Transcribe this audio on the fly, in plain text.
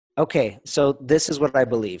Okay, so this is what I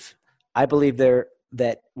believe. I believe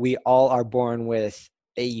that we all are born with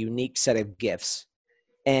a unique set of gifts,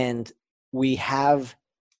 and we have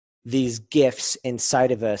these gifts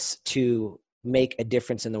inside of us to make a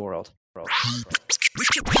difference in the world.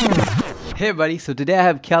 Hey everybody, so today I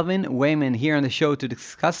have Calvin Wayman here on the show to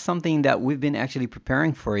discuss something that we've been actually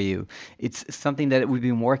preparing for you. It's something that we've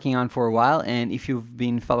been working on for a while, and if you've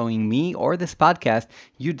been following me or this podcast,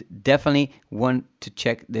 you'd definitely want to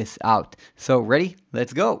check this out. So ready?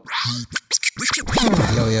 Let's go!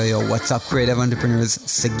 Yo, what's up, creative entrepreneurs?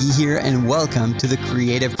 Sagi here, and welcome to the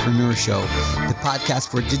Creativepreneur Show, the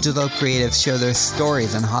podcast where digital creatives share their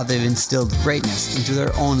stories on how they've instilled greatness into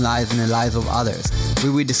their own lives and the lives of others,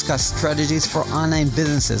 where we discuss strategies for online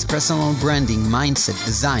businesses, personal branding, mindset,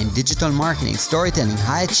 design, digital marketing, storytelling,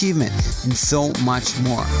 high achievement, and so much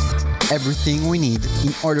more. Everything we need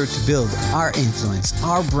in order to build our influence,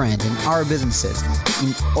 our brand, and our businesses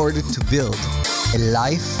in order to build a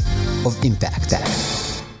life of impact.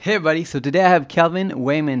 Hey everybody, so today I have Calvin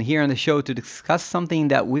Wayman here on the show to discuss something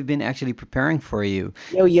that we've been actually preparing for you.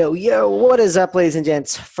 Yo, what is up, ladies and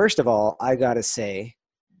gents? First of all, I gotta say,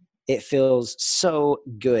 it feels so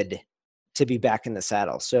good to be back in the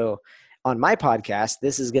saddle. So on my podcast,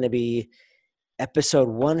 this is going to be episode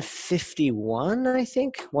 151, I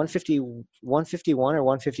think. 151 or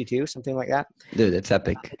 152, something like that. Dude, it's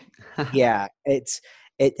epic. Yeah, it's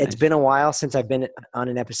Nice. been a while since I've been on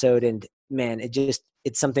an episode, and man, it's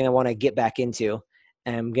something I want to get back into.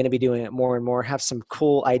 I'm going to be doing it more and more, have some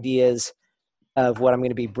cool ideas of what I'm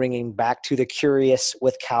going to be bringing back to the Curious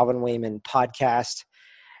with Calvin Wayman podcast.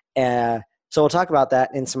 So we'll talk about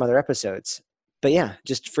that in some other episodes. But yeah,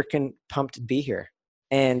 just freaking pumped to be here.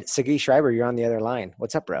 And Sagi Schreiber, you're on the other line.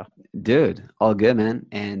 What's up, bro? Dude, all good, man.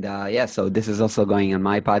 And so this is also going on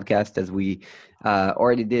my podcast, as we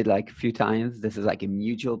already did like a few times. This is like a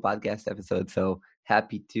mutual podcast episode. So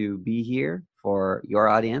happy to be here for your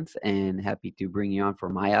audience and happy to bring you on for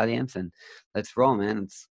my audience. And let's roll, man.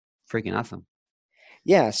 It's freaking awesome.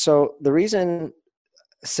 Yeah, so the reason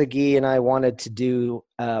Sagi and I wanted to do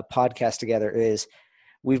a podcast together is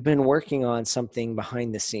we've been working on something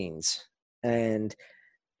behind the scenes, and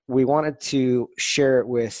we wanted to share it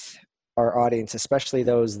with our audience, especially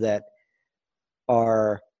those that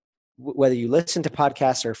are, whether you listen to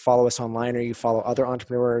podcasts or follow us online or you follow other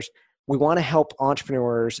entrepreneurs. We want to help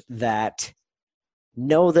entrepreneurs that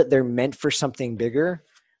know that they're meant for something bigger,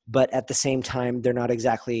 but at the same time, they're not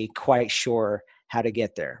exactly quite sure how to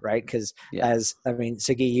get there, right? Because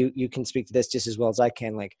Sagi, you can speak to this just as well as I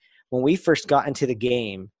can. Like when we first got into the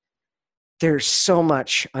game, there's so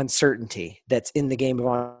much uncertainty that's in the game of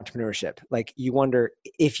entrepreneurship. Like you wonder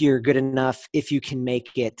if you're good enough, if you can make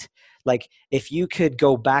it. Like if you could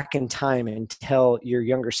go back in time and tell your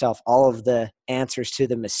younger self all of the answers to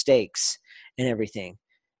the mistakes and everything,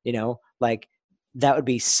 like that would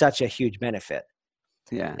be such a huge benefit.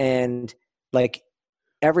 Yeah. And like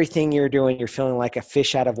everything you're doing, you're feeling like a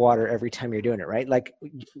fish out of water every time you're doing it, right? Like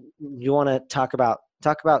you want to talk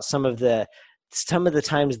about some of the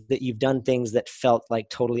times that you've done things that felt like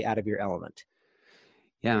totally out of your element.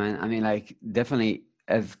 Yeah, man. I mean, like definitely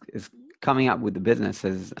as coming up with the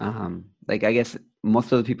businesses, like I guess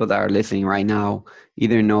most of the people that are listening right now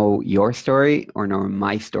either know your story or know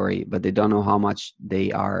my story, but they don't know how much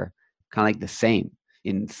they are kind of like the same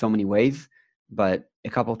in so many ways. But a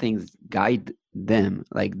couple things guide them,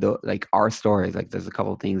 like our stories. Like there's a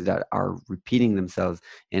couple things that are repeating themselves,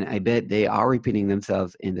 and I bet they are repeating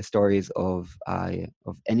themselves in the stories of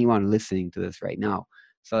anyone listening to this right now.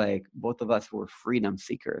 So like both of us were freedom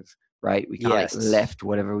seekers, right? We kind of Yes. like left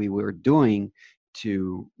whatever we were doing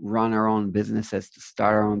to run our own businesses, to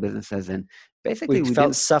start our own businesses, and basically we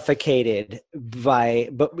felt suffocated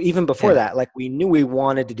but even before that, like we knew we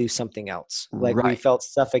wanted to do something else. Like we felt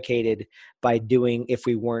suffocated by doing, if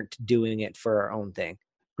we weren't doing it for our own thing.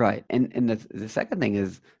 Right. And the second thing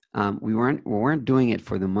is we weren't doing it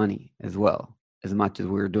for the money as well, as much as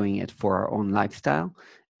we were doing it for our own lifestyle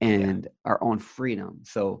and our own freedom.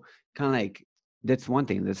 So kind of like that's one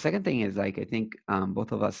thing. The second thing is like I think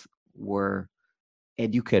both of us were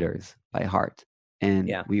educators by heart.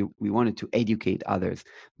 And we wanted to educate others,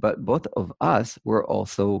 but both of us were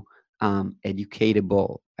also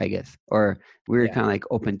educatable, I guess, or we were kind of like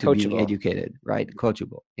open to being educated, right?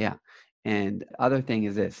 Coachable, yeah. And other thing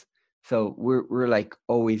is this: so we're like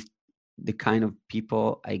always the kind of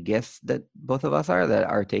people, I guess, that both of us are that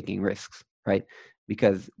are taking risks, right?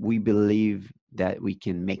 Because we believe that we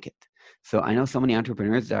can make it. So I know so many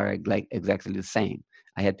entrepreneurs that are like exactly the same.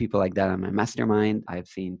 I had people like that on my mastermind. I've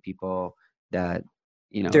seen people that,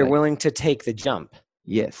 they're like, willing to take the jump.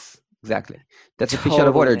 Yes. Exactly. That's a fish out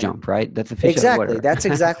of water Totally, man. jump, right? That's a fish out of Exactly. water. That's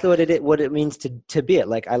exactly what it means to be it.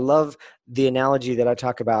 Like, I love the analogy that I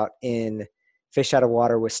talk about in Fish Out of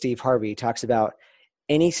Water with Steve Harvey. He talks about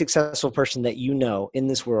any successful person that you know in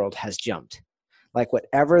this world has jumped. Like,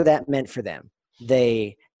 whatever that meant for them,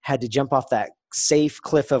 they had to jump off that safe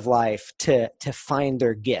cliff of life to find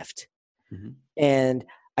their gift. Mhm. And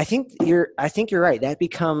I think you're right. That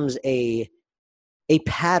becomes a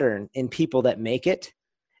pattern in people that make it.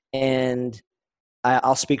 And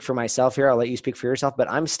I'll speak for myself here. I'll let you speak for yourself, but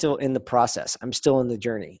I'm still in the process. I'm still in the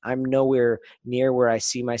journey. I'm nowhere near where I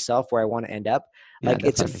see myself, where I want to end up. Yeah, Like,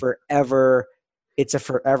 definitely. it's a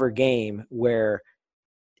forever game where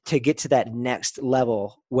to get to that next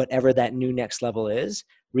level, whatever that new next level is,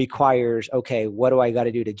 requires, okay, what do I got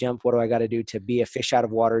to do to jump? What do I got to do to be a fish out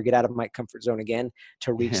of water, get out of my comfort zone again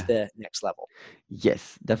to reach Yeah. the next level?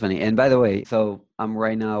 Yes, definitely. And by the way, so I'm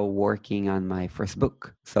right now working on my first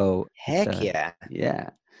book. So it's Heck yeah. yeah.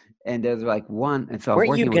 And there's like one, and so I'm Weren't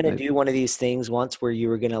you working with going to my, do one of these things once where you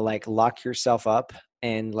were going to like lock yourself up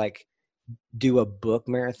and like do a book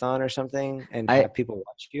marathon or something and I have people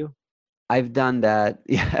watch you? I've done that.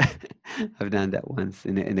 Yeah, I've done that once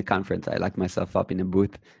in a conference. I locked myself up in a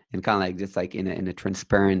booth and kind of like just like in a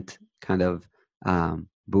transparent kind of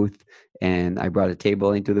booth, and I brought a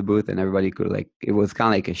table into the booth, and everybody could like it was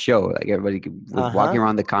kind of like a show. Like was walking Uh-huh.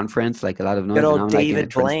 around the conference, like a lot of Good noise, and old I'm like in a David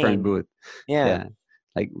transparent Blaine. booth. Yeah. Yeah,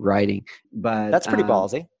 like writing. But That's pretty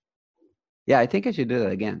ballsy. yeah, I think I should do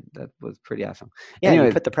that again. That was pretty awesome. Yeah. You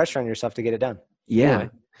Anyway, put the pressure on yourself to get it done. yeah. Anyway.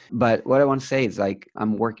 But what I want to say is like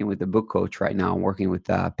I'm working with a book coach right now. I'm working with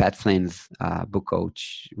Pat Flynn's book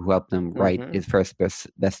coach who helped him write Mm-hmm. his first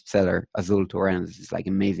bestseller, Azul Torrens. It's like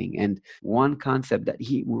amazing. And one concept that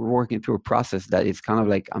we're working through a process that is kind of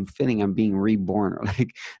like I'm feeling I'm being reborn. Or like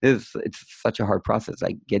it's such a hard process,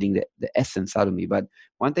 like getting the essence out of me. But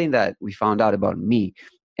one thing that we found out about me,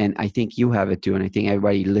 and I think you have it too, and I think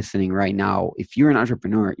everybody listening right now, if you're an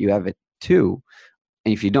entrepreneur, you have it too.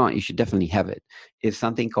 And if you don't, you should definitely have it, is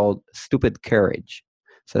something called stupid courage.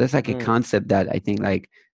 So that's like a Mm. concept that I think like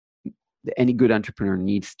any good entrepreneur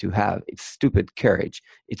needs to have. It's stupid courage.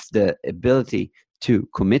 It's the ability to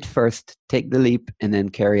commit first, take the leap, and then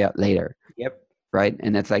carry out later. Yep. Right.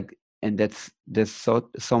 And that's like, and there's so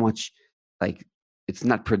much like, it's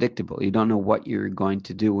not predictable. You don't know what you're going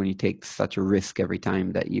to do when you take such a risk every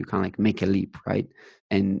time that you kind of like make a leap. Right.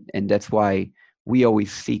 And that's why we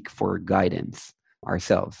always seek for guidance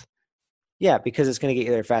ourselves. Yeah, because it's going to get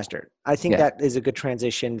you there faster. I think Yeah. that is a good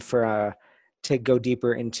transition for to go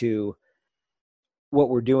deeper into what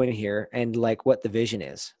we're doing here and like what the vision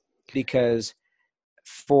is. Because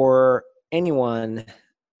for anyone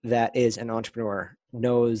that is an entrepreneur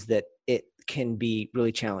knows that it can be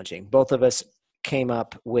really challenging. Both of us came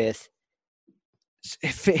up with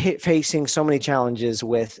facing so many challenges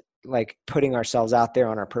with like putting ourselves out there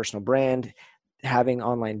on our personal brand, having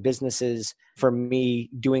online businesses. For me,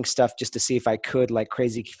 doing stuff just to see if I could, like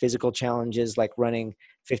crazy physical challenges, like running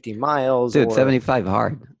 50 miles. Dude, or 75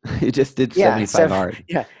 hard. You just did yeah, 75 hard.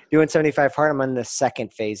 yeah, doing 75 hard. I'm on the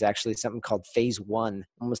second phase, actually, something called phase 1.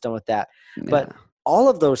 Almost done with that. Yeah. But all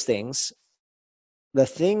of those things, the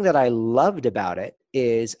thing that I loved about it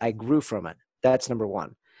is I grew from it. That's number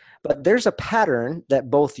one. But there's a pattern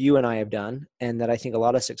that both you and I have done, and that I think a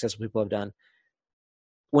lot of successful people have done.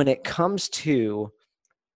 When it comes to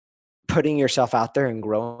putting yourself out there and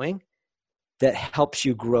growing, that helps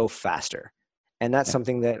you grow faster. And that's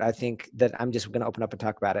something that I think that I'm just going to open up and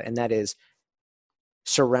talk about it. And that is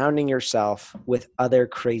surrounding yourself with other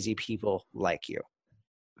crazy people like you.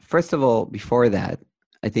 First of all, before that,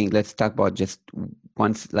 I think let's talk about just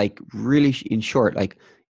once, like really in short, like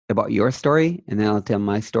about your story, and then I'll tell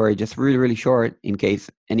my story just really, really short in case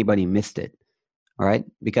anybody missed it. All right?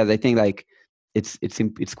 Because I think like it's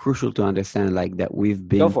crucial to understand like that we've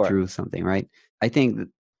been through something, right? I think that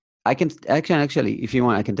I can actually, if you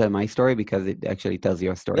want, I can tell my story because it actually tells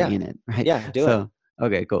your story in it, right? Yeah, do it.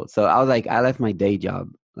 Okay, cool. So I left my day job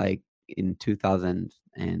like in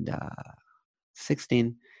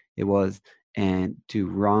 2016 it was, and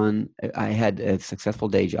I had a successful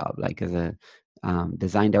day job like as a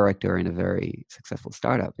design director in a very successful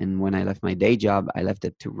startup. And when I left my day job, I left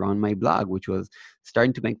it to run my blog, which was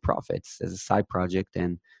starting to make profits as a side project.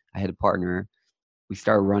 And I had a partner. We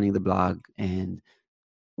started running the blog, and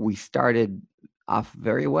we started off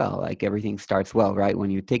very well. Like everything starts well, right? When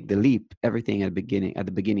you take the leap, everything at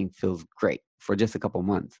the beginning feels great for just a couple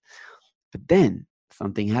months. But then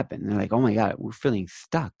something happened. And they're like, oh my God, we're feeling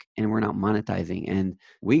stuck and we're not monetizing. And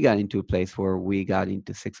we got into a place where we got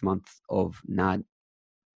into 6 months of not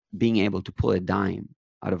being able to pull a dime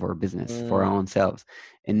out of our business for our own selves.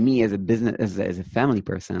 And me as a business, as a family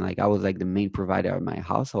person, like I was like the main provider of my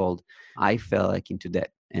household. I fell like into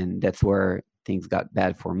debt, and that's where things got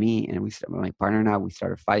bad for me. And my partner and I, we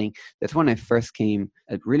started fighting. That's when I first came,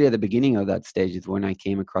 really at the beginning of that stage is when I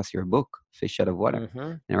came across your book, Fish Out of Water.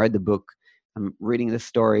 And I read the book. I'm reading the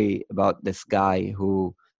story about this guy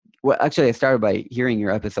who, well, actually, I started by hearing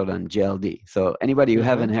your episode on JLD. So anybody who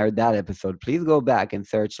haven't heard that episode, please go back and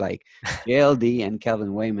search like JLD and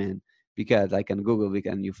Kelvin Wayman, because like on Google,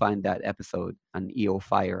 and you find that episode on EO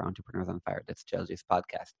Fire, Entrepreneurs on Fire. That's JLD's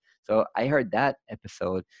podcast. So I heard that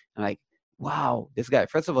episode and like, wow, this guy,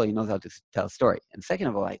 first of all, he knows how to tell a story. And second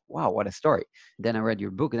of all, like, wow, what a story. Then I read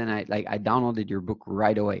your book, and then I downloaded your book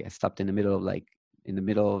right away. I stopped in the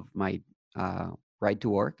middle of my ride to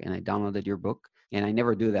work, and I downloaded your book. And I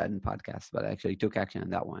never do that in podcasts, but I actually took action on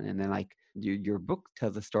that one. And then like your book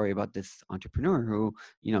tells a story about this entrepreneur who,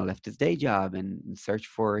 left his day job and searched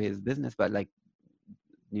for his business, but like,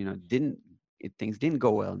 things didn't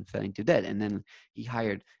go well and fell into debt. And then he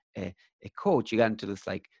hired a coach. He got into this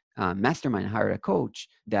like mastermind, hired a coach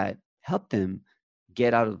that helped him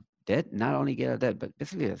get out of debt, not only get out of debt, but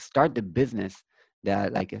basically start the business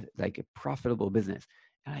that like a profitable business.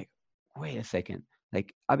 And like, wait a second.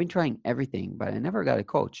 Like I've been trying everything, but I never got a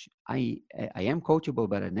coach. I am coachable,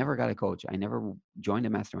 but I never got a coach. I never joined a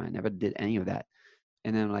mastermind. I never did any of that.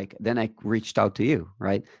 And then I reached out to you,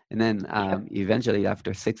 right? And then eventually,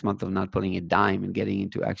 after 6 months of not putting a dime and getting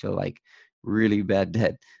into actual like really bad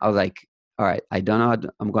debt, I was like, all right, I don't know how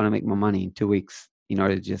I'm going to make my money in 2 weeks in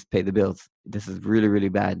order to just pay the bills. This is really, really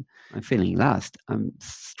bad. I'm feeling lost. I'm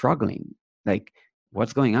struggling. Like,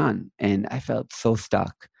 what's going on? And I felt so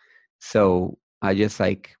stuck. So I just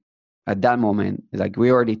like, at that moment, like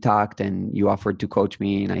we already talked and you offered to coach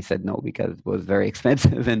me and I said no because it was very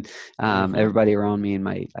expensive. And everybody around me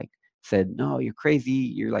said, no, you're crazy.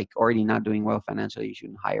 You're like already not doing well financially. You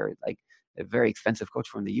shouldn't hire like a very expensive coach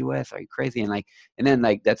from the US. Are you crazy? And then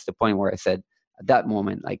that's the point where I said at that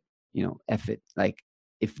moment, like, F it. Like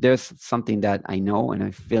if there's something that I know and I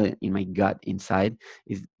feel it in my gut inside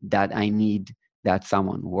is that I need that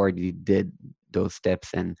someone who already did those steps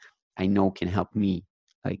and I know can help me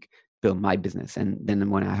like build my business. And then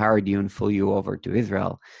when I hired you and flew you over to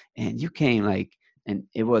Israel and you came and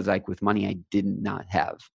it was like with money I did not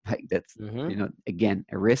have, like that's, again,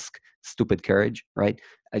 a risk, stupid courage, right?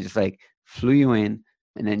 I just like flew you in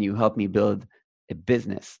and then you helped me build a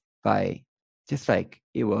business by just like,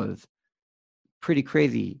 it was pretty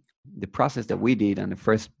crazy. The process that we did on the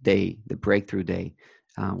first day, the breakthrough day,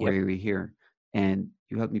 where you were here and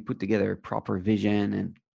you helped me put together a proper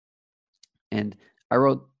vision and I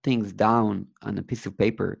wrote things down on a piece of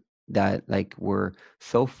paper that like were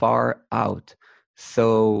so far out.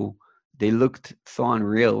 So they looked so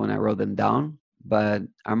unreal when I wrote them down. But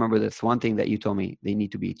I remember this one thing that you told me, they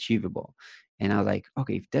need to be achievable. And I was like,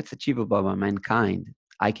 okay, if that's achievable by mankind,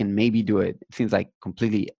 I can maybe do it. It seems like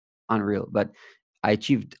completely unreal, but I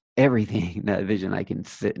achieved everything in that vision like in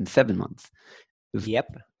 7 months. It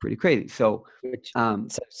was pretty crazy. So,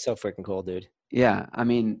 so freaking cool, dude. Yeah. I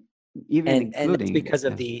mean, and it's because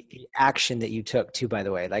of the action that you took too, by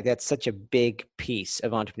the way. Like that's such a big piece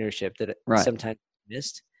of entrepreneurship that sometimes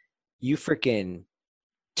missed. You freaking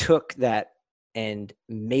took that and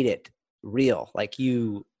made it real. Like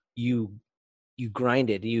you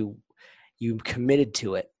grinded, you committed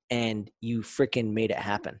to it and you freaking made it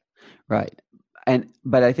happen. Right.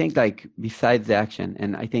 But I think like besides the action,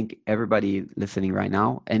 and I think everybody listening right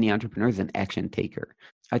now, any entrepreneur is an action taker.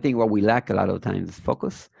 I think what we lack a lot of times is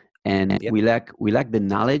focus. And we lack the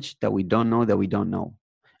knowledge that we don't know that we don't know.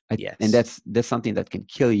 And that's something that can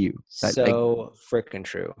kill you. So freaking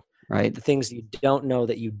true. Right? The things you don't know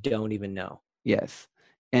that you don't even know. Yes.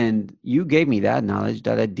 And you gave me that knowledge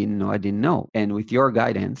that I didn't know. And with your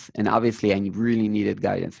guidance, and obviously I really needed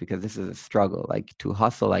guidance because this is a struggle. Like to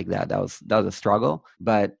hustle like that was a struggle.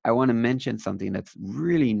 But I want to mention something that's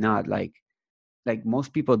really not like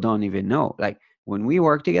most people don't even know. Like when we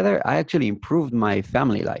worked together, I actually improved my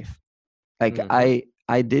family life. Like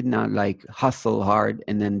I did not like hustle hard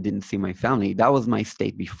and then didn't see my family. That was my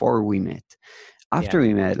state before we met. After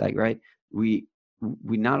we met, like, right, we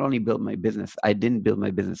not only built my business, I didn't build my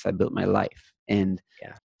business, I built my life. And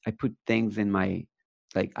I put things in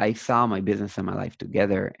I saw my business and my life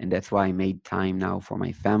together. And that's why I made time now for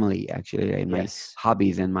my family, actually, and my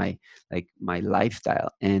hobbies and my lifestyle.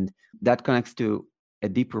 And that connects to a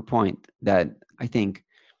deeper point that I think,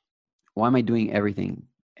 why am I doing everything?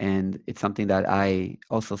 And it's something that I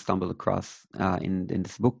also stumbled across in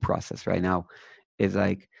this book process right now, is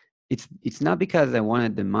like, it's not because I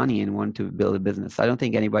wanted the money and wanted to build a business. I don't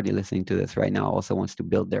think anybody listening to this right now also wants to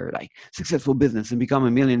build their like successful business and become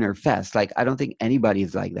a millionaire fast. Like, I don't think anybody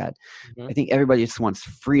is like that. I think everybody just wants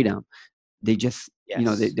freedom. They just,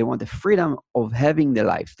 Yes. they want the freedom of having the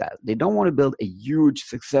lifestyle. They don't want to build a huge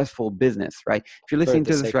successful business, right? If you're For listening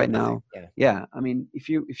the to this sake right of nothing. now, Yeah. yeah, I mean, if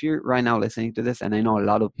you're right now listening to this, and I know a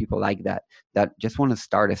lot of people like that just want to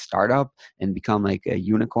start a startup and become like a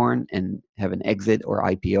unicorn and have an exit or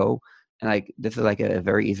IPO. And like, this is like a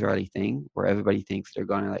very Israeli thing where everybody thinks they're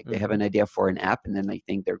going to like, they have an idea for an app and then they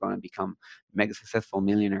think they're going to become mega successful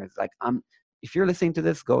millionaires. Like, if you're listening to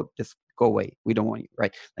this, just go away. We don't want you,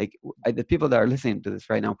 right? Like, the people that are listening to this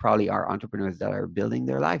right now probably are entrepreneurs that are building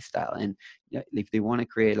their lifestyle. And if they want to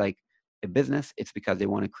create like a business, it's because they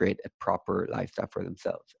want to create a proper lifestyle for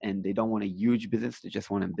themselves. And they don't want a huge business. They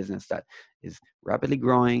just want a business that is rapidly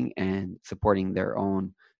growing and supporting their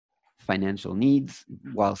own financial needs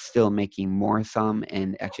while still making more sum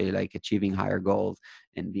and actually like achieving higher goals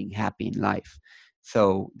and being happy in life.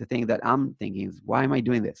 So the thing that I'm thinking is, why am I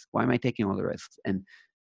doing this? Why am I taking all the risks? And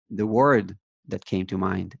the word that came to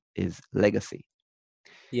mind is legacy.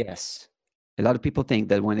 Yes. A lot of people think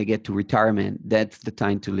that when they get to retirement, that's the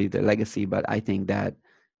time to leave their legacy. But I think that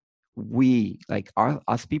we, like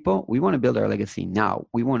us people, we want to build our legacy now.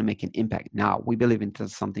 We want to make an impact now. We believe into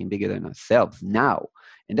something bigger than ourselves now.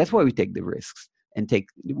 And that's why we take the risks and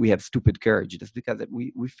we have stupid courage. Just because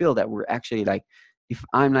we feel that we're actually like, if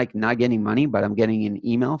I'm like not getting money, but I'm getting an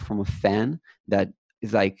email from a fan that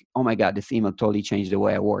is like, oh my God, this email totally changed the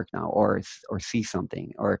way I work now, or see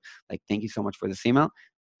something, or like, thank you so much for this email.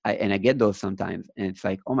 I get those sometimes, and it's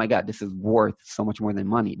like, oh my God, this is worth so much more than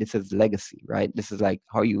money. This is legacy, right? This is like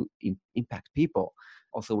how you impact people.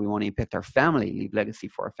 Also, we want to impact our family, leave legacy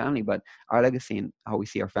for our family, but our legacy and how we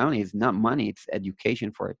see our family is not money. It's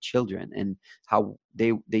education for our children and how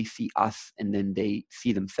they see us, and then they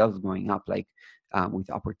see themselves growing up, like with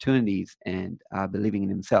opportunities and believing in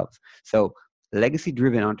themselves. So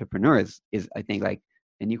legacy-driven entrepreneurs is, I think, like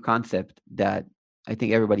a new concept that I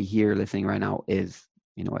think everybody here listening right now is,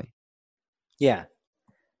 in a way. Yeah.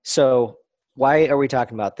 So why are we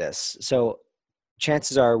talking about this? So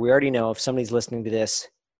chances are we already know if somebody's listening to this,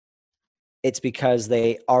 it's because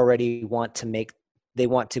they already want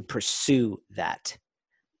to pursue that.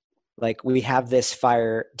 Like, we have this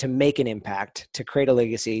fire to make an impact, to create a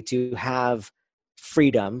legacy, to have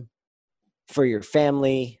freedom for your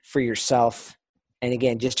family, for yourself, and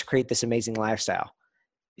again, just to create this amazing lifestyle.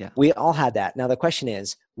 Yeah. We all had that. Now the question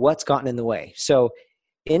is, what's gotten in the way? So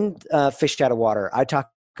in Fish Out of Water, I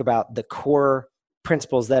talk about the core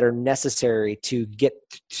principles that are necessary to get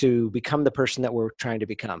to become the person that we're trying to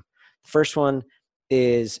become. First one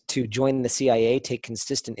is to join the CIA, take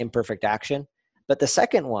consistent, imperfect action. But the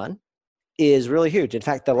second one is really huge. In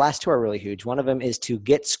fact, the last two are really huge. One of them is to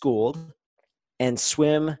get schooled and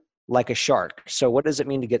swim like a shark. So what does it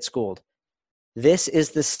mean to get schooled? This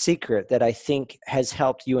is the secret that I think has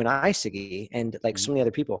helped you and I, Sagi, and like so many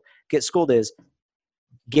other people. Get schooled is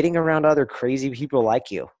getting around other crazy people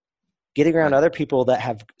like you, getting around other people that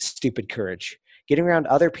have stupid courage, getting around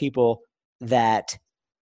other people that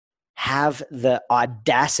have the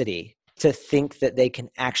audacity to think that they can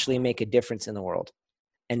actually make a difference in the world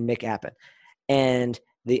and make it happen. And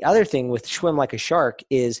the other thing with swim like a shark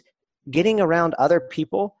is getting around other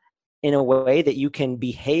people in a way that you can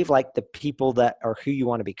behave like the people that are who you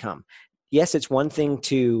want to become. Yes, it's one thing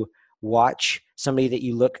to watch somebody that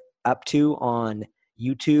you look up to on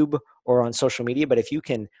YouTube or on social media, but if you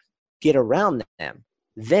can get around them,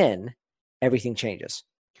 then everything changes.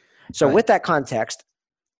 So with that context,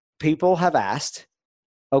 people have asked,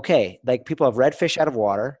 okay, like people have read Fish Out of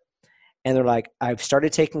Water, and they're like, I've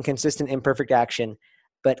started taking consistent, imperfect action,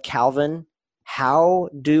 but Calvin, how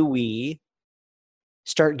do we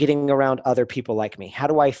start getting around other people like me? How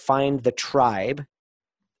do I find the tribe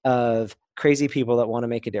of crazy people that want to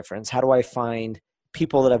make a difference? How do I find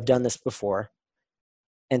people that have done this before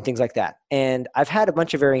and things like that? And I've had a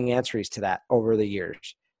bunch of varying answers to that over the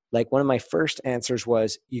years. Like, one of my first answers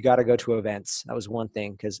was, you got to go to events. That was one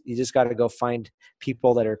thing, because you just got to go find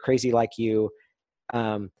people that are crazy like you.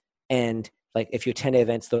 And like, if you attend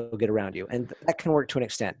events, they'll get around you. And that can work to an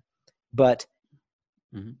extent. But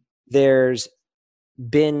there's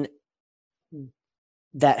been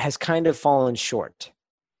that has kind of fallen short.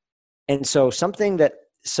 And so something that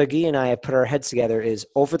Sagi and I have put our heads together is,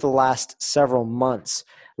 over the last several months,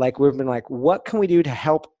 like, we've been like, what can we do to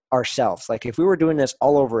help ourselves? Like, if we were doing this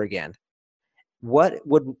all over again, what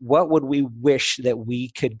would we wish that we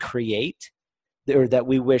could create, or that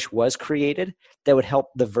we wish was created, that would help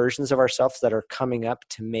the versions of ourselves that are coming up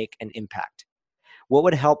to make an impact? What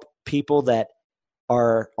would help people that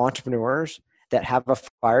are entrepreneurs that have a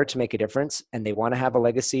fire to make a difference, and they want to have a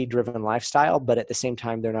legacy driven lifestyle, but at the same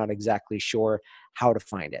time, they're not exactly sure how to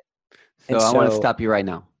find it. So I want to stop you right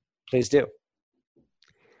now. Please do.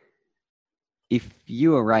 If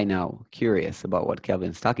you are right now curious about what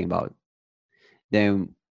Kelvin's talking about,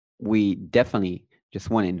 then we definitely just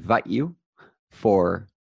want to invite you for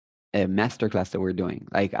a masterclass that we're doing.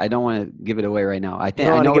 Like, I don't want to give it away right now. I think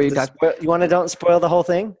I know what you're talking. You want to don't spoil the whole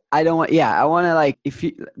thing? I don't want. Yeah, I want to, like,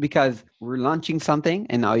 because we're launching something,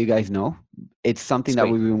 and now you guys know it's something that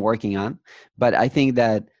we've been working on. But I think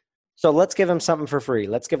that. So let's give them something for free.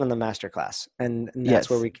 Let's give them the masterclass, and that's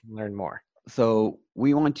where we can learn more. So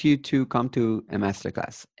we want you to come to a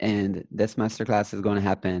masterclass, and this masterclass is going to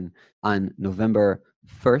happen on November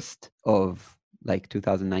 1st of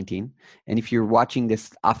 2019. And if you're watching this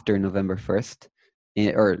after November 1st,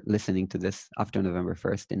 or listening to this after November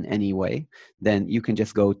 1st in any way, then you can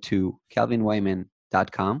just go to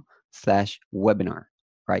kelvinwayman.com/webinar,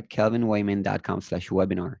 right?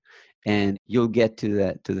 kelvinwayman.com/webinar. And you'll get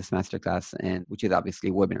to this masterclass, and which is obviously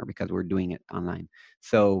webinar because we're doing it online.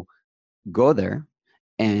 So go there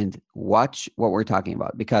and watch what we're talking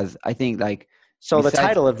about, because I think so the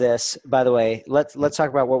title of this, by the way, let's talk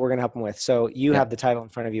about what we're going to help them with. So you have the title in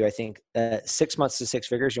front of you, I think, 6 months to six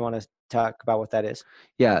figures. You want to talk about what that is?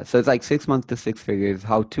 Yeah. So it's 6 months to six figures,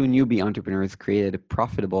 how 2 newbie entrepreneurs created a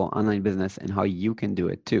profitable online business and how you can do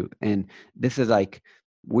it too. And this is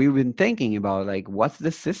we've been thinking about what's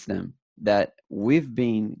the system that we've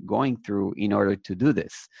been going through in order to do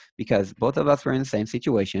this, because both of us were in the same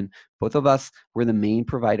situation. Both of us were the main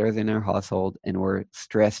providers in our household and were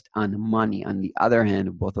stressed on money. On the other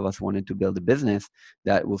hand, both of us wanted to build a business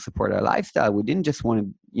that will support our lifestyle. We didn't just want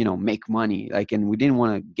to, make money, and we didn't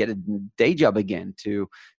want to get a day job again to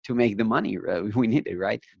make the money we needed,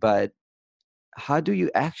 right? But how do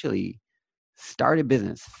you actually start a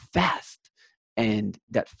business fast and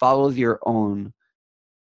that follows your own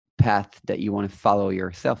path that you want to follow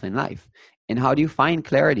yourself in life? And how do you find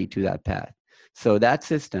clarity to that path? So that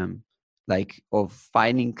system of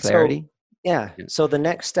finding clarity. So the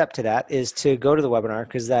next step to that is to go to the webinar,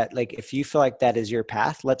 because that if you feel like that is your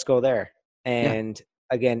path, let's go there. And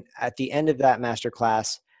again, at the end of that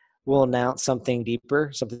masterclass, we'll announce something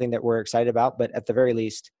deeper, something that we're excited about. But at the very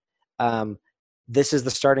least, this is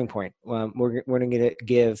the starting point. We're going to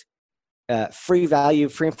give free value,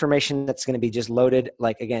 free information that's going to be just loaded,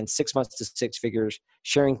 6 months to six figures,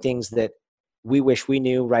 sharing things that we wish we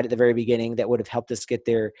knew right at the very beginning that would have helped us get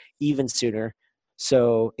there even sooner.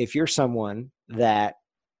 So if you're someone that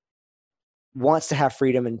wants to have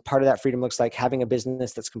freedom, and part of that freedom looks like having a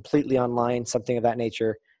business that's completely online, something of that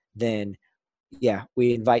nature, then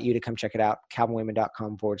we invite you to come check it out.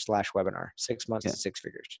 kelvinwayman.com/webinar, 6 months to six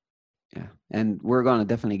figures. Yeah. And we're going to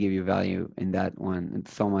definitely give you value in that one. And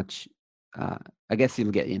so much, I guess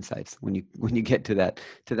you'll get insights when you get to the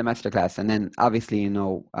masterclass. And then obviously,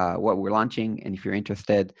 what we're launching. And if you're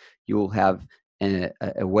interested, you will have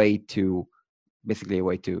a way to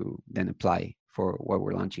then apply for what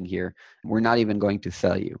we're launching here. We're not even going to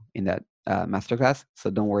sell you in that masterclass. So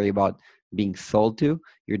don't worry about being sold to.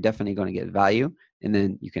 You're definitely going to get value. And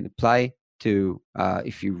then you can apply to,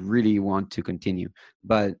 if you really want to continue.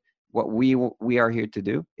 But what we are here to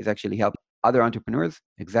do is actually help other entrepreneurs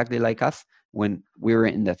exactly like us when we were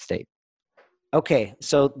in that state. Okay,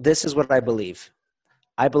 so this is what I believe.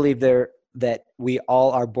 I believe that we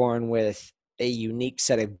all are born with a unique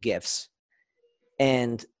set of gifts.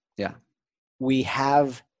 And we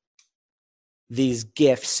have these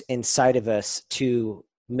gifts inside of us to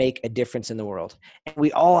make a difference in the world. And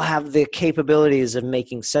we all have the capabilities of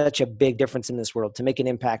making such a big difference in this world, to make an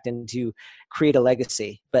impact and to create a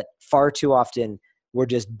legacy. But far too often, we're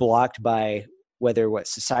just blocked by whether what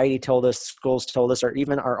society told us, schools told us, or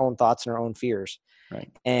even our own thoughts and our own fears. Right.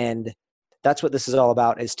 And that's what this is all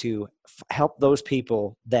about, is to help those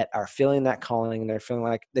people that are feeling that calling and they're feeling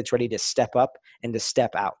like it's ready to step up and to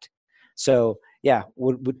step out. So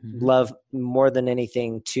would love more than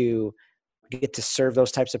anything to get to serve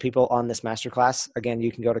those types of people on this masterclass. Again,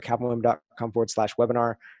 you can go to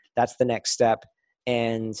kelvinwayman.com/webinar. That's the next step.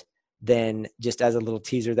 And then just as a little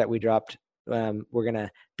teaser that we dropped, we're going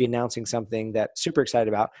to be announcing something that super excited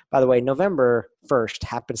about. By the way, November 1st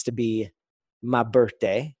happens to be my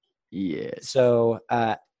birthday. Yes. So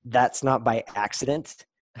that's not by accident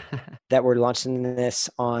that we're launching this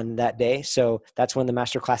on that day. So that's when the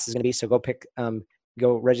masterclass is going to be. So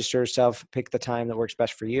go register yourself, pick the time that works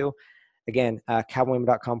best for you. Again,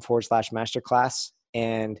 kelvinwayman.com/masterclass.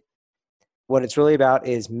 And what it's really about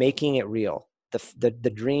is making it real.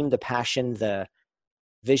 The dream, the passion, the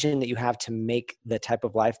vision that you have to make the type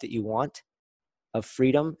of life that you want, of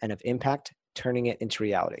freedom and of impact, turning it into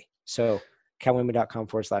reality. So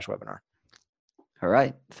calwinman.com/webinar. All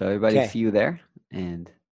right. So everybody, see you there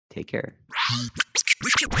and take care.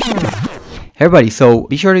 Hey everybody, so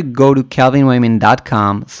be sure to go to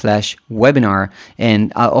calvinwayman.com/webinar,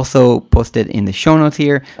 and I'll also post it in the show notes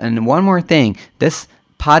here. And one more thing, this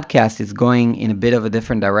podcast is going in a bit of a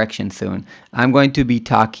different direction soon. I'm going to be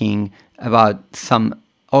talking about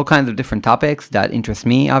all kinds of different topics that interest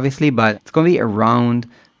me, obviously, but it's going to be around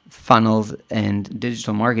funnels and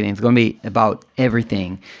digital marketing. It's going to be about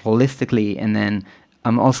everything holistically, and then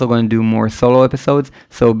I'm also going to do more solo episodes,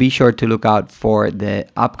 so be sure to look out for the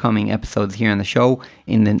upcoming episodes here on the show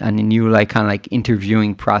in a new kind of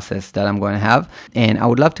interviewing process that I'm going to have. And I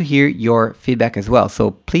would love to hear your feedback as well.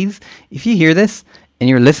 So please, if you hear this and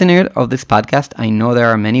you're a listener of this podcast, I know there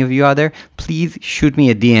are many of you out there, please shoot me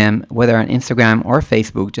a DM, whether on Instagram or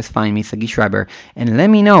Facebook. Just find me, Sagi Schreiber, and let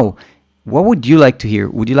me know, what would you like to hear?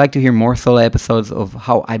 Would you like to hear more solo episodes of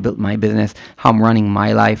how I built my business, how I'm running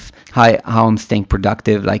my life, how I'm staying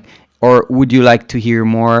productive? Or would you like to hear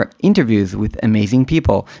more interviews with amazing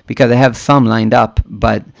people? Because I have some lined up,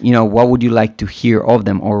 but what would you like to hear of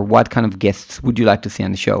them, or what kind of guests would you like to see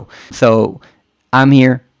on the show? So I'm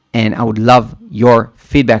here, and I would love your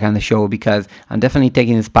feedback on the show, because I'm definitely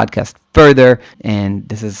taking this podcast further, and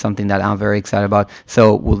this is something that I'm very excited about.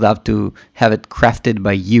 So we'd love to have it crafted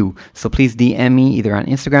by you. So please DM me either on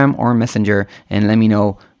Instagram or Messenger and let me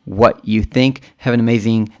know what you think. Have an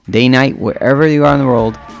amazing day, night, wherever you are in the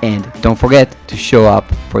world, and don't forget to show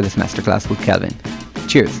up for this masterclass with Calvin.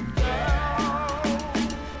 Cheers.